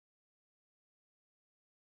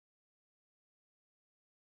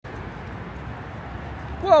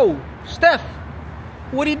Whoa, Steph,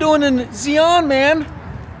 what are you doing in Xi'an, man?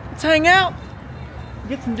 Let's hang out.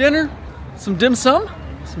 Get some dinner, some dim sum.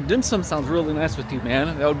 Some dim sum sounds really nice with you,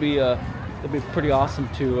 man. That'd be pretty awesome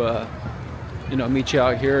to, you know, meet you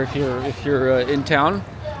out here if you're in town.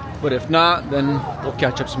 But if not, then we'll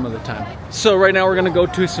catch up some other time. So right now we're gonna go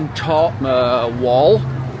to some wall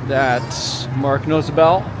that Mark knows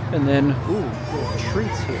about, and then little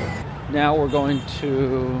treats here. Now we're going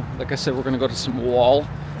to, like I said, we're gonna go to some wall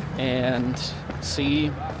and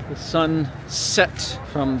see the sun set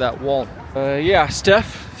from that wall. Yeah,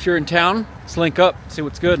 Steph, if you're in town, let's link up, see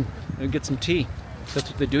what's good, and get some tea. That's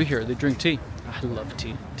what they do here, they drink tea. I love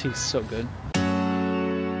tea, tea's so good.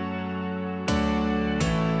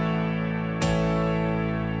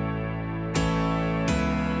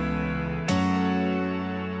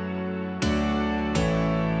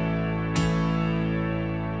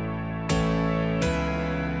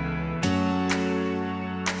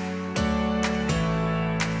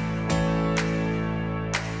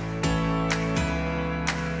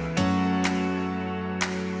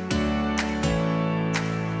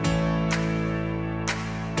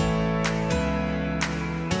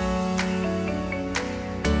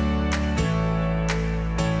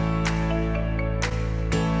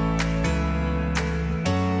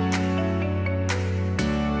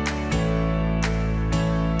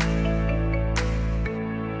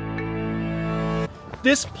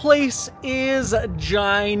 This place is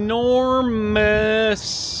ginormous.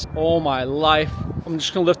 Oh my life. I'm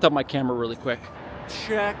just gonna lift up my camera really quick.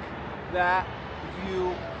 Check that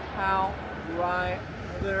view out right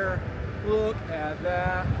there. Look at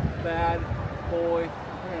that bad boy.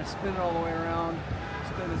 We're gonna spin it all the way around.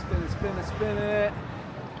 Spin it, spin it, spin it, spin it.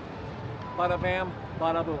 Bada bam,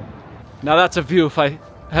 bada boom. Now that's a view if I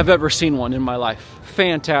have ever seen one in my life.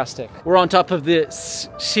 Fantastic. We're on top of the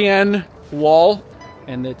Xi'An wall.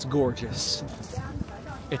 And it's gorgeous.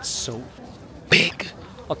 It's so big.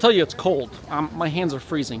 I'll tell you it's cold. My hands are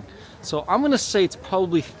freezing. So I'm gonna say it's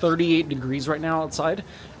probably 38 degrees right now outside.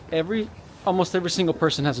 Almost every single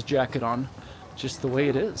person has a jacket on, just the way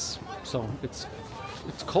it is. So it's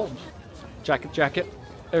cold. Jacket.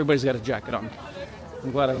 Everybody's got a jacket on. I'm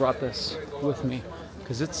glad I brought this with me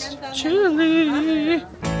because it's chilly.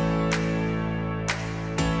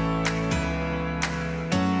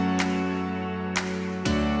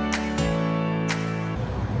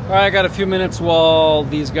 All right, I got a few minutes while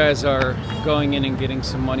these guys are going in and getting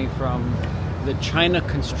some money from the China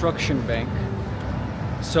Construction Bank.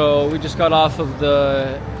 So we just got off of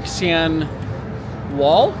the Xi'an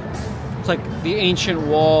wall. It's like the ancient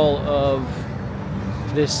wall of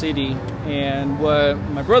this city. And what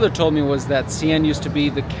my brother told me was that Xi'an used to be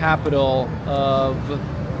the capital of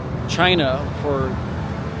China for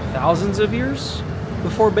thousands of years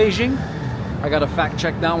before Beijing. I gotta fact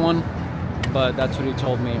check that one. But that's what he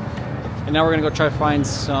told me. And now we're gonna go try to find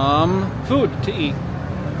some food to eat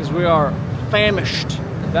because we are famished.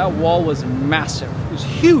 That wall was massive. It was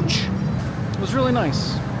huge. It was really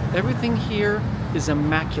nice. Everything here is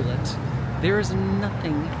immaculate. There is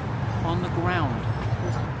nothing on the ground.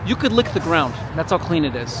 You could lick the ground. That's how clean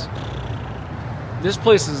it is. This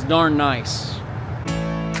place is darn nice.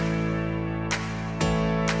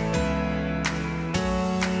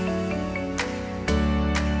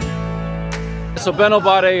 So Benno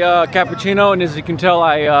bought a cappuccino, and as you can tell,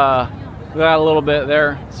 I got a little bit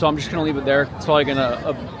there. So I'm just gonna leave it there. It's probably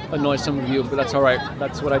gonna annoy some of you, but that's all right.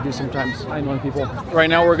 That's what I do sometimes. I annoy people. Right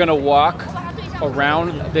now we're gonna walk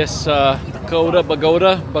around this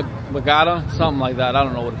Bagada, something like that. I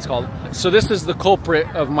don't know what it's called. So this is the culprit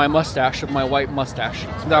of my mustache, of my white mustache.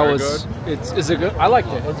 That was good. Is it good? I liked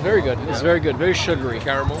it. It's very good. It's very good. Very sugary.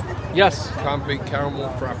 Caramel. Yes. Complete caramel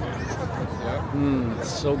frappe. It's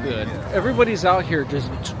so good. Everybody's out here just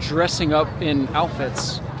dressing up in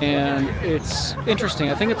outfits, and it's interesting.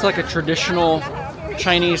 I think it's like a traditional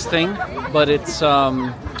Chinese thing, but it's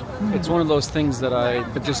one of those things that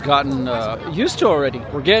I've just gotten used to already.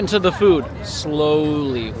 We're getting to the food,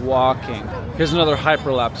 slowly walking. Here's another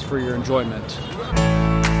hyperlapse for your enjoyment.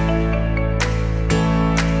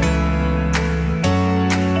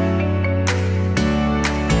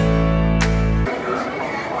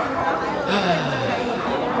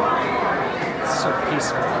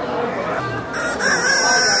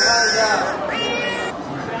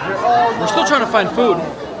 We're still trying to find food.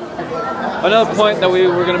 Another point that we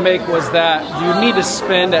were going to make was that you need to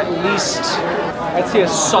spend at least, I'd say, a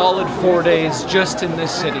solid 4 days just in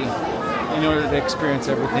this city in order to experience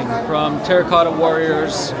everything from terracotta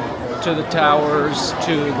warriors to the towers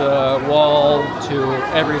to the wall to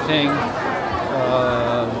everything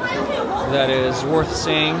that is worth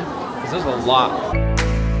seeing, because there's a lot.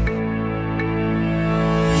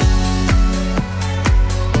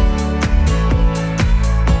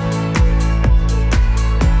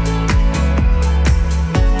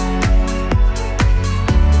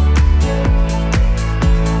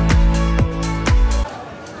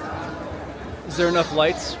 enough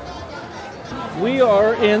lights. We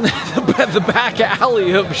are in the back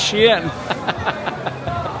alley of Xi'an.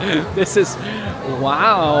 This is,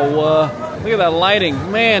 wow, look at that lighting.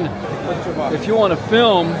 Man, if you want to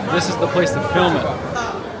film, this is the place to film it.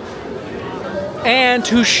 And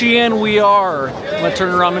to Xi'an we are. I'm gonna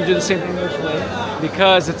turn around and do the same thing this way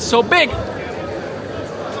because it's so big.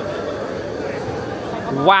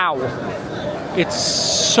 Wow. It's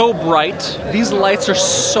so bright. These lights are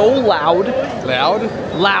so loud.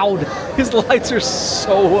 Loud. These lights are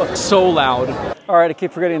so loud. All right, I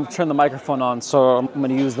keep forgetting to turn the microphone on, so I'm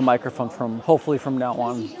gonna use the microphone hopefully from now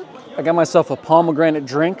on. I got myself a pomegranate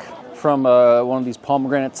drink from one of these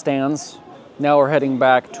pomegranate stands. Now we're heading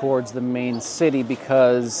back towards the main city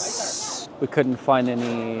because we couldn't find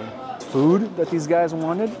any food that these guys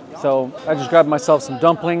wanted. So I just grabbed myself some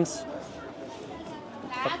dumplings.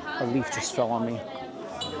 A leaf just fell on me.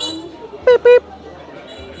 Beep, beep.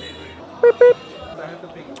 Beep, beep.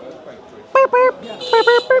 Beep, beep. Beep,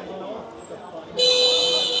 beep, beep.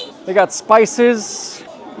 They got spices.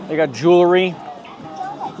 They got jewelry.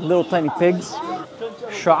 Little tiny pigs.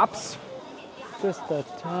 Shops. Just a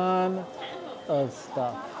ton of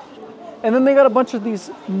stuff. And then they got a bunch of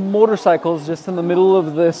these motorcycles just in the middle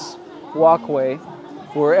of this walkway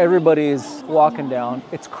where everybody's walking down.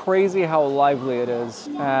 It's crazy how lively it is.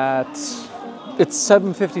 It's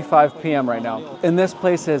 7:55 p.m. right now, and this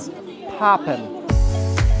place is popping.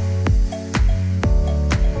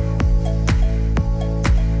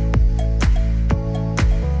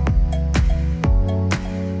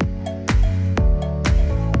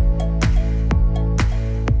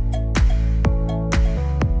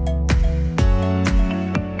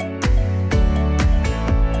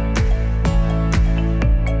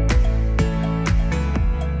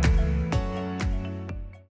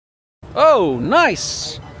 Oh,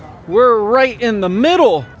 nice. We're right in the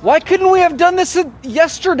middle. Why couldn't we have done this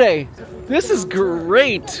yesterday? This is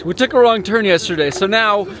great. We took a wrong turn yesterday, so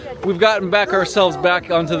now we've gotten ourselves back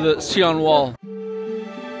onto the Xi'an wall.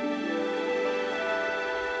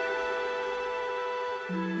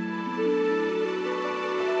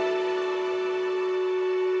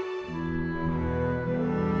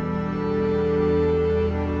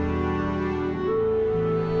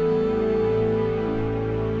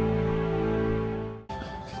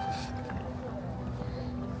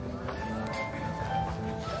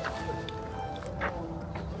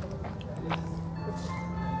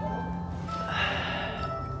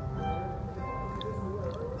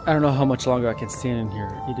 I don't know how much longer I can stand in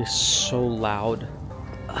here. It is so loud.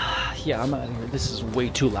 Yeah, I'm out of here. This is way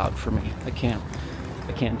too loud for me. I can't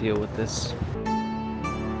deal with this.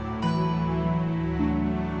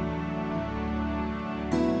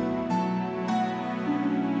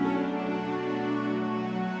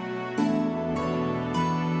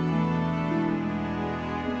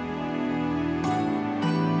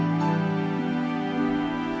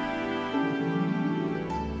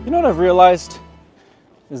 You know what I've realized?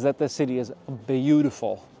 Is that the city is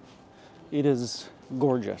beautiful. It is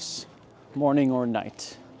gorgeous, morning or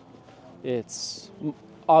night. It's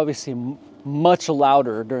obviously much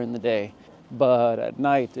louder during the day, but at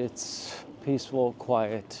night it's peaceful,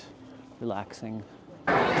 quiet, relaxing.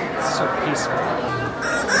 It's so peaceful.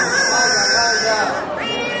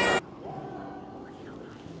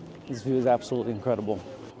 This view is absolutely incredible.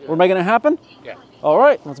 We're making it happen? Yeah. All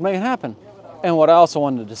right, let's make it happen. And what I also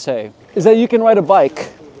wanted to say is that you can ride a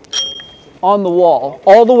bike on the wall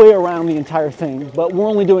all the way around the entire thing, but we're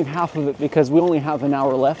only doing half of it because we only have an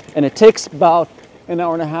hour left, and it takes about an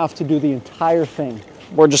hour and a half to do the entire thing.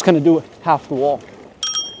 We're just gonna do half the wall.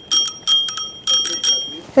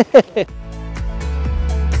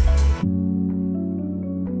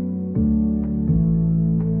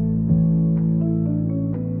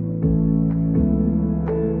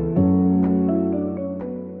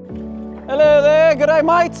 Hello there, g'day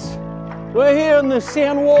mates. We're here on the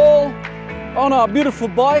Xi'an wall on our beautiful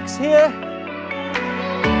bikes here.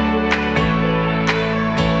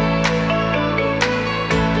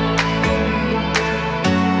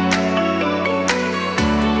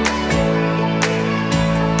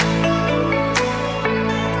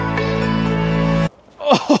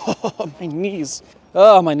 Oh, my knees.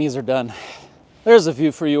 Oh, my knees are done. There's a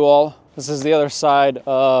view for you all. This is the other side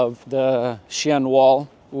of the Xi'an wall.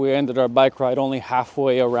 We ended our bike ride only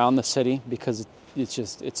halfway around the city because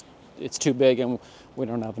it's too big and we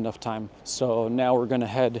don't have enough time. So now we're gonna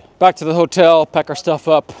head back to the hotel, pack our stuff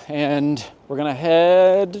up, and we're gonna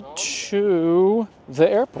head to the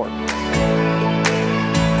airport.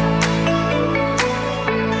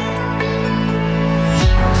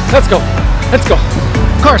 Let's go, let's go.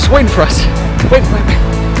 Car's waiting for us. Wait.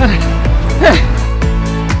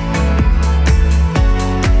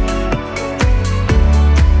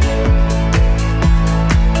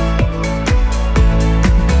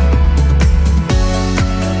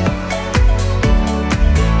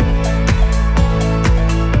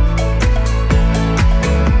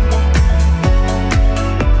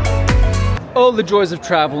 the joys of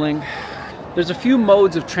traveling. There's a few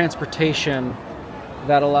modes of transportation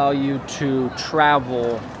that allow you to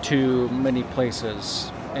travel to many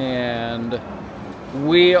places. And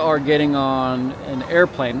we are getting on an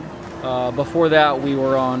airplane. Before that, we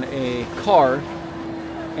were on a car.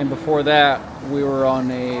 And before that, we were on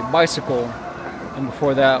a bicycle. And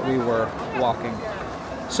before that, we were walking.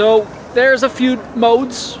 So there's a few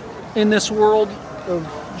modes in this world of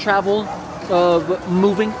travel, of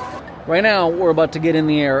moving. Right now, we're about to get in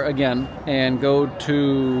the air again and go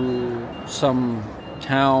to some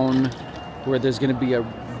town where there's going to be a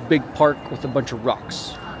big park with a bunch of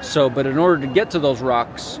rocks. But in order to get to those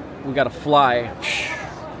rocks, we got to fly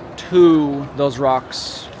to those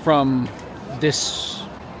rocks from this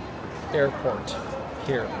airport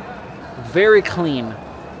here. Very clean.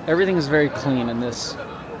 Everything is very clean in this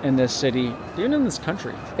city, even in this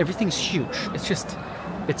country. Everything's huge.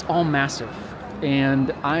 It's all massive.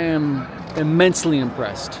 And I am immensely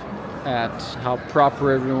impressed at how proper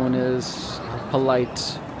everyone is, how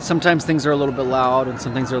polite. Sometimes things are a little bit loud and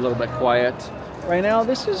some things are a little bit quiet. Right now,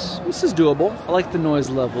 this is doable. I like the noise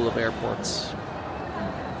level of airports.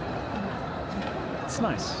 It's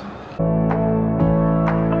nice.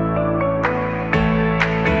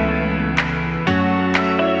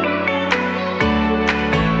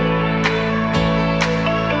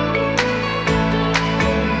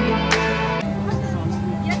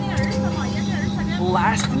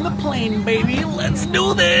 Last in the plane, baby. Let's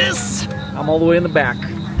do this. I'm all the way in the back.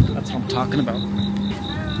 That's what I'm talking about.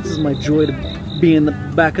 This is my joy to be in the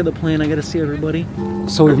back of the plane. I gotta see everybody.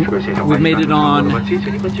 So we've made it on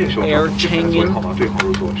Air Xi'An,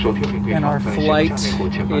 and our flight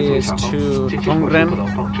is to Tongren.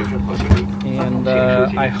 And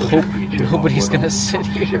I hope nobody's gonna sit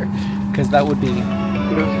here, because that would be